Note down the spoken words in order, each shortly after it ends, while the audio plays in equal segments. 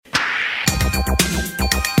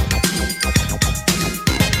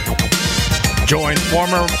Join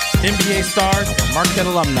former NBA stars and Marquette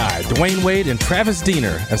alumni Dwayne Wade and Travis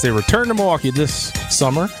Diener as they return to Milwaukee this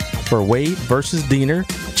summer for Wade versus Diener,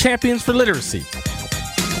 Champions for Literacy.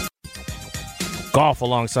 Golf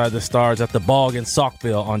alongside the stars at the Bog in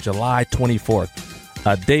Saukville on July 24th.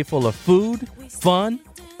 A day full of food, fun,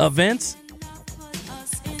 events.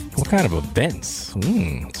 What kind of events?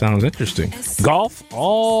 Sounds interesting. Golf,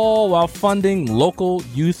 all while funding local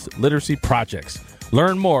youth literacy projects.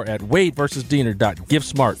 Learn more at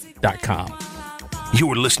wadeversusdiener.givesmart.com.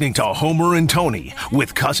 You're listening to Homer and Tony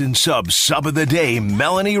with cousin sub of the day,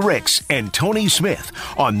 Melanie Ricks and Tony Smith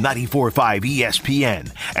on 94.5 ESPN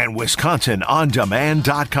and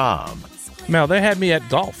WisconsinOnDemand.com. Mel, they had me at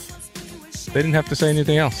golf. They didn't have to say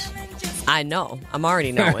anything else. I know. I'm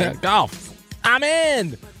already knowing. Golf. I'm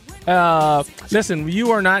in. Listen, you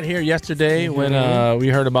were not here yesterday when we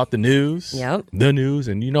heard about the news. Yep. The news,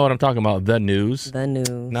 and you know what I'm talking about, the news. The news.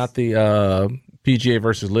 Not the PGA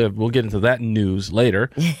versus Live. We'll get into that news later.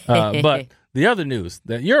 But the other news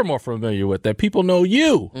that you're more familiar with, that people know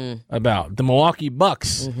you about, the Milwaukee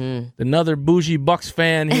Bucks. Another bougie Bucks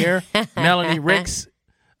fan here, Melanie Ricks.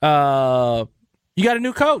 You got a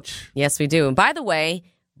new coach. Yes, we do. And by the way,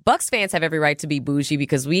 Bucks fans have every right to be bougie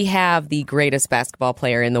because we have the greatest basketball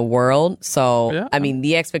player in the world. So, yeah. I mean,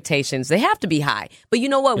 the expectations, they have to be high. But you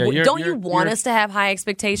know what? Don't you want us to have high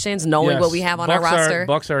expectations knowing what we have on our roster?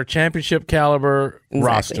 Bucks are a championship caliber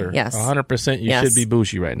roster. Yes. 100% you should be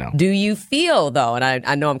bougie right now. Do you feel, though, and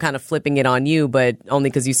I know I'm kind of flipping it on you, but only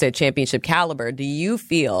because you said championship caliber, do you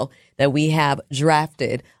feel that we have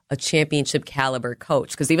drafted a championship caliber coach?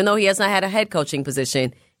 Because even though he has not had a head coaching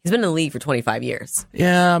position, he's been in the league for 25 years.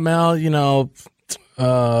 Yeah, Mel, you know,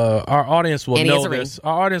 our audience will know this.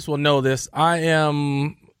 Our audience will know this. I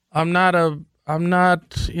don't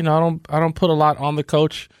put a lot on the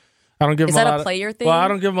coach. I don't give him a lot. Is that a player thing? Well, I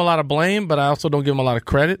don't give him a lot of blame, but I also don't give him a lot of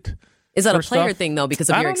credit. Is that a player thing, though, because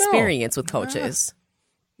of your experience with coaches?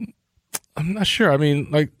 I'm not sure. I mean,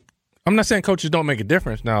 like, I'm not saying coaches don't make a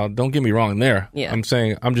difference. Now, don't get me wrong there. Yeah. I'm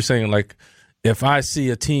just saying, like, if I see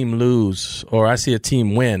a team lose or I see a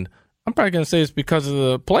team win, I'm probably going to say it's because of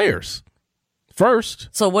the players first.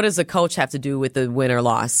 So what does the coach have to do with the win or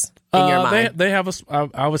loss in your mind? They have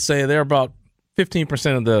I would say they're about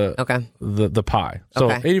 15% of the pie. So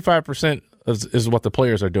 85% is what the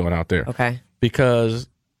players are doing out there. Okay. Because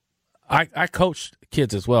I coach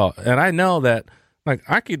kids as well, and I know that, like,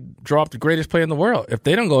 I could draw up the greatest play in the world. If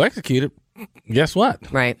they don't go execute it, guess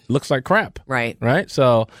what? Right. Looks like crap. Right. Right?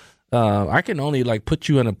 So I can only, like, put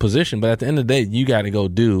you in a position, but at the end of the day, you got to go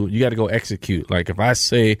execute. Like, if I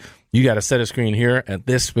say you got to set a screen here at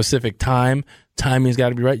this specific time, timing's got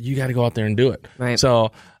to be right, you got to go out there and do it. Right.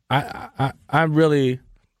 So I really,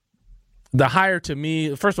 the hire to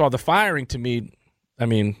me, first of all, the firing to me, I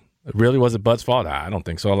mean, really was it Bud's fault? I don't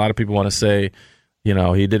think so. A lot of people want to say, you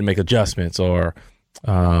know, he didn't make adjustments or,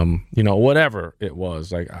 you know, whatever it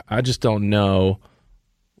was. Like, I just don't know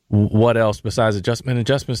what else besides adjustment.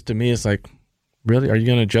 Adjustments to me is like, really, are you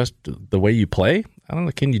going to adjust the way you play? I don't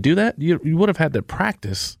know. Can you do that? You would have had to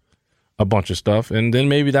practice a bunch of stuff, and then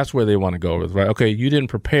maybe that's where they want to go with, right? Okay, you didn't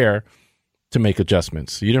prepare to make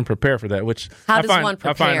adjustments. You didn't prepare for that, which I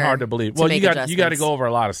find hard to believe. Well, you got to go over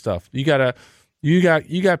a lot of stuff. You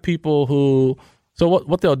got people who. So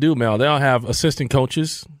what they'll do, Mel, they'll have assistant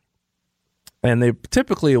coaches, and they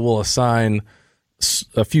typically will assign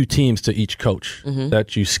a few teams to each coach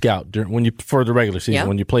that you scout for the regular season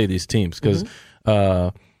when you play these teams, because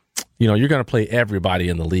you know, you're going to play everybody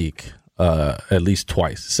in the league at least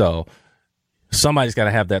twice. So somebody's got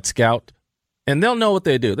to have that scout, and they'll know what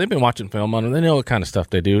they do. They've been watching film on them. They know what kind of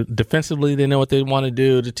stuff they do. Defensively, they know what they want to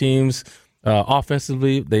do to teams.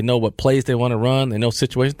 Offensively, they know what plays they want to run. They know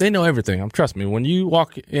situations. They know everything. Trust me, when you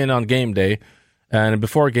walk in on game day and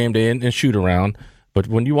before game day and shoot around, but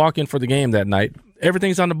when you walk in for the game that night,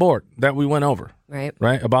 everything's on the board that we went over.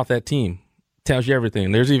 Right, about that team. Tells you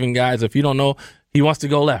everything. There's even guys, if you don't know, he wants to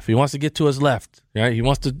go left. He wants to get to his left. Right? He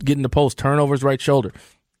wants to get in the post, turn over his right shoulder.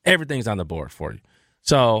 Everything's on the board for you.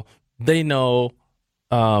 So they know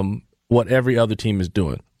what every other team is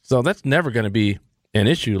doing. So that's never going to be an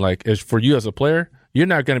issue. Like, as for you as a player, you're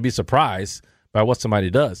not going to be surprised by what somebody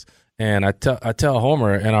does. And I tell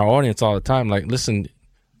Homer and our audience all the time, like, listen,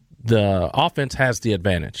 the offense has the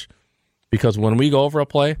advantage, because when we go over a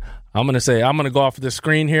play, I'm going to go off this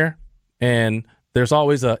screen here, and there's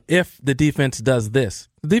always if the defense does this.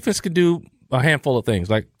 The defense can do a handful of things,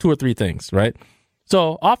 like 2 or 3 things, right?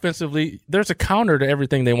 So offensively, there's a counter to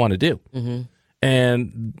everything they want to do.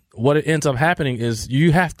 And what it ends up happening is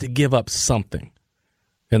you have to give up something.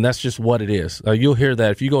 And that's just what it is. You'll hear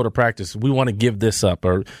that if you go to practice, we want to give this up,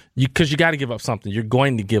 or because you got to give up something. You're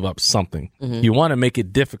going to give up something. Mm-hmm. You want to make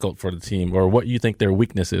it difficult for the team or what you think their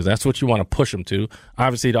weakness is. That's what you want to push them to.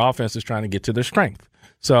 Obviously, the offense is trying to get to their strength.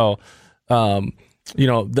 So,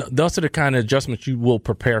 those are the kind of adjustments you will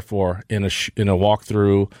prepare for in a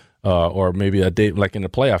walkthrough or maybe a day like in the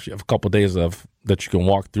playoffs. You have a couple of days that you can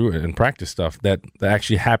walk through it and practice stuff that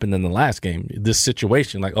actually happened in the last game. This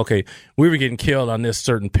situation, like, okay, we were getting killed on this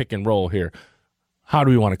certain pick and roll here. How do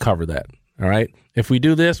we want to cover that? All right. If we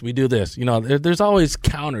do this, we do this. There's always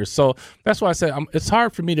counters. So that's why I say it's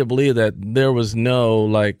hard for me to believe that there was no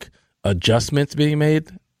like adjustments being made.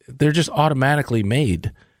 They're just automatically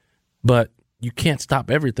made. But you can't stop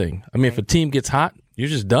everything. I mean, if a team gets hot, you're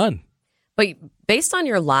just done. But based on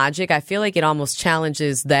your logic, I feel like it almost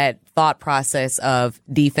challenges that thought process of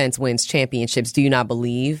defense wins championships. Do you not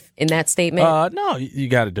believe in that statement? No, you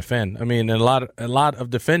got to defend. I mean, a lot of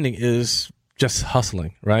defending is just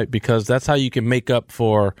hustling, right? Because that's how you can make up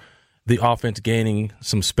for the offense gaining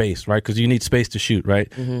some space, right? Because you need space to shoot, right?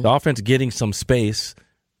 Mm-hmm. The offense getting some space,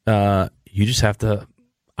 you just have to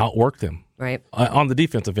outwork them. Right. On the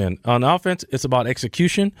defensive end. On offense, it's about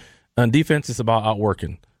execution. On defense, it's about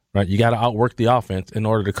outworking. Right, you got to outwork the offense in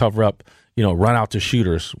order to cover up, run out to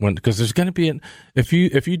shooters. Because there's going to be if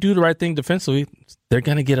you do the right thing defensively, they're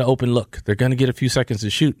going to get an open look. They're going to get a few seconds to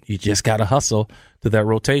shoot. You just got to hustle to that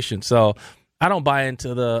rotation. So I don't buy into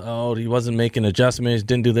he wasn't making adjustments,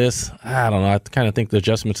 didn't do this. I don't know. I kind of think the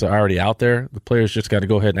adjustments are already out there. The players just got to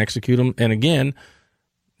go ahead and execute them. And again,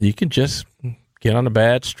 you can just get on a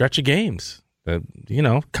bad stretch of games.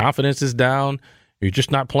 Confidence is down. You're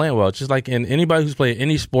just not playing well. It's just like in anybody who's played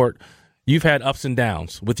any sport, you've had ups and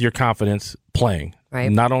downs with your confidence playing.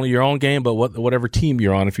 Right. Not only your own game, but whatever team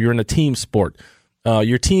you're on. If you're in a team sport,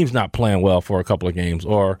 your team's not playing well for a couple of games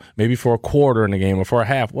or maybe for a quarter in a game or for a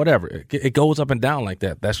half, whatever. It goes up and down like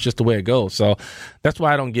that. That's just the way it goes. So that's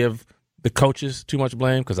why I don't give the coaches too much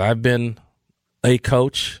blame because I've been a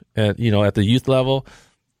coach at the youth level,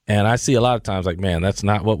 and I see a lot of times like, man, that's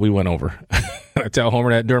not what we went over. I tell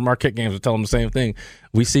Homer that during Marquette games. I tell him the same thing.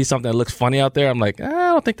 We see something that looks funny out there. I'm like, I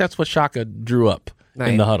don't think that's what Shaka drew up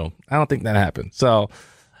in the huddle. I don't think that happened. So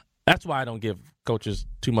that's why I don't give coaches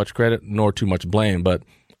too much credit nor too much blame. But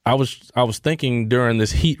I was thinking during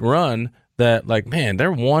this Heat run that, like, man,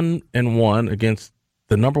 they're 1-1 against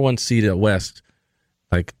the number 1 seed at West.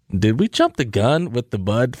 Like, did we jump the gun with the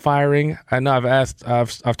Bud firing? I know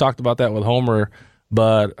I've talked about that with Homer.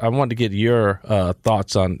 But I wanted to get your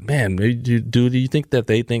thoughts on, man, maybe do you think that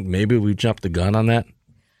they think maybe we jumped the gun on that?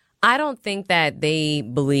 I don't think that they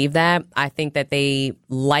believe that. I think that they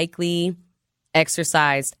likely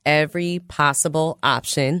exercised every possible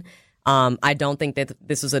option. I don't think that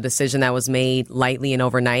this was a decision that was made lightly and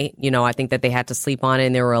overnight. I think that they had to sleep on it,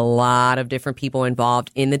 and there were a lot of different people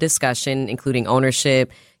involved in the discussion, including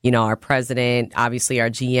ownership, our president, obviously our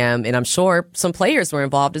GM, and I'm sure some players were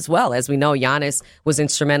involved as well. As we know, Giannis was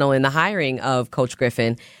instrumental in the hiring of Coach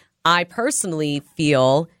Griffin. I personally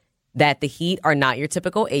feel that the Heat are not your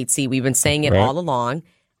typical 8 seed. We've been saying it all along.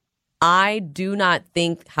 I do not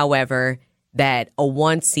think, however, that a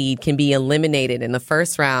 1 seed can be eliminated in the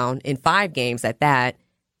first round in 5 games at that,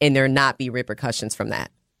 and there not be repercussions from that.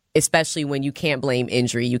 Especially when you can't blame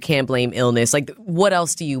injury, you can't blame illness. Like, what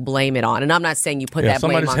else do you blame it on? And I'm not saying you put that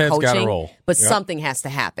blame on coaching, but something has to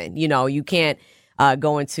happen. You can't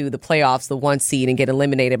go into the playoffs, the 1 seed, and get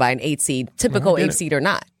eliminated by an 8 seed, typical 8 seed or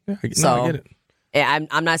not. Yeah, I get it.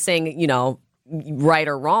 I'm not saying, right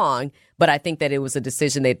or wrong, but I think that it was a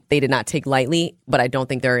decision that they did not take lightly, but I don't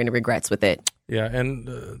think there are any regrets with it. Yeah, and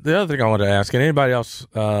the other thing I wanted to ask, and anybody else,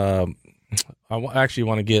 I actually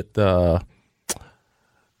want to get the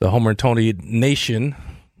Homer and Tony Nation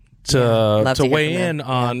to weigh in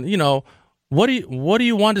on, what do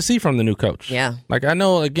you want to see from the new coach? Yeah. Like, I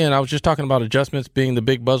know, again, I was just talking about adjustments being the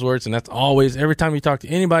big buzzwords, and that's always, every time you talk to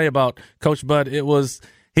anybody about Coach Bud, it was,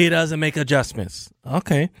 he doesn't make adjustments.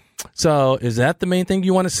 Okay. So is that the main thing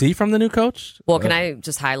you want to see from the new coach? Well, can I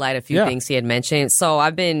just highlight a few things he had mentioned? So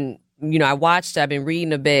I've been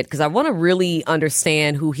reading a bit because I want to really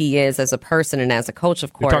understand who he is as a person and as a coach,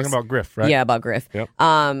 of course. You're talking about Griff, right? Yeah, about Griff. Yep.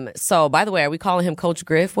 So, by the way, are we calling him Coach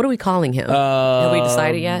Griff? What are we calling him? Have we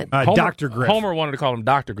decided yet? Dr. Griff. Homer wanted to call him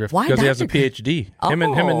Dr. Griff Why because he has a Dr. PhD. Him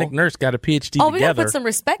and Nick Nurse got a PhD together. Oh, we got to put some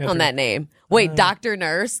respect on that name. Wait, Dr.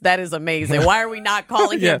 Nurse? That is amazing. Why are we not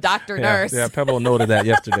calling him Dr. Nurse? Yeah, Pebble noted that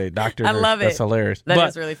yesterday. Dr. Nurse. I love it. That's hilarious. That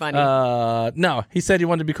is really funny. No, he said he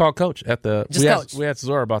wanted to be called Coach at the. Coach. We asked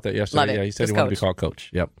Zora about that yesterday. guesser. Love it. Yeah, he said Just he wanted to be coach. called coach.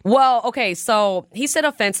 Yep. Well, okay, so he said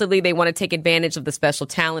offensively they want to take advantage of the special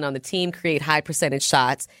talent on the team, create high percentage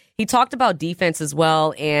shots. He talked about defense as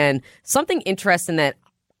well, and something interesting that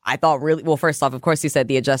I thought really, well, first off, of course, he said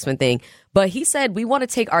the adjustment thing, but he said we want to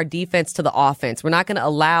take our defense to the offense. We're not going to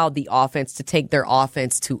allow the offense to take their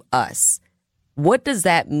offense to us. What does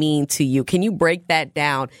that mean to you? Can you break that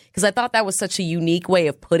down? Because I thought that was such a unique way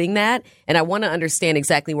of putting that, and I want to understand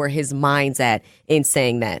exactly where his mind's at in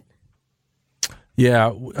saying that. Yeah.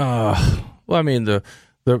 Well, I mean,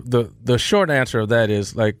 the short answer of that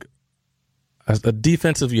is, like, as a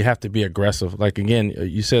defensive, you have to be aggressive. Like, again,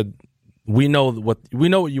 you said we know what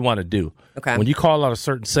you want to do. Okay. When you call out a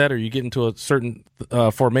certain set or you get into a certain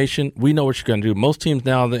formation, we know what you're going to do. Most teams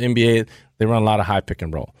now in the NBA, they run a lot of high pick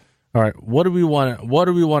and roll. All right, what do we want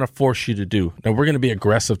to force you to do? Now, we're going to be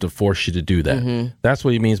aggressive to force you to do that. Mm-hmm. That's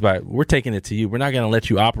what he means by we're taking it to you. We're not going to let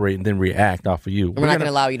you operate and then react off of you. We're not going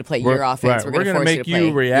to allow you to play your offense. Right, We're going to make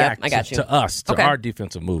you react to us, to okay. our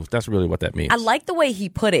defensive moves. That's really what that means. I like the way he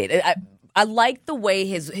put it. I like the way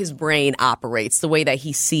his brain operates, the way that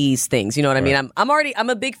he sees things. You know what I mean? I'm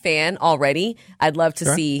a big fan already. I'd love to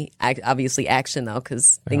see, obviously, action, though,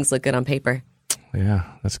 because things look good on paper. Yeah,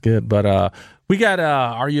 that's good. But we got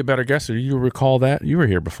Are You a Better Guesser? You recall that? You were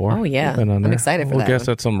here before. Oh, yeah. I'm excited for that. We'll guess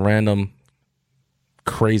at some random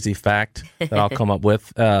crazy fact that I'll come up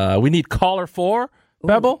with. We need caller 4,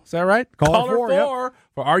 Pebble. Is that right? Caller 4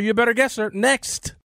 for Are You a Better Guesser next.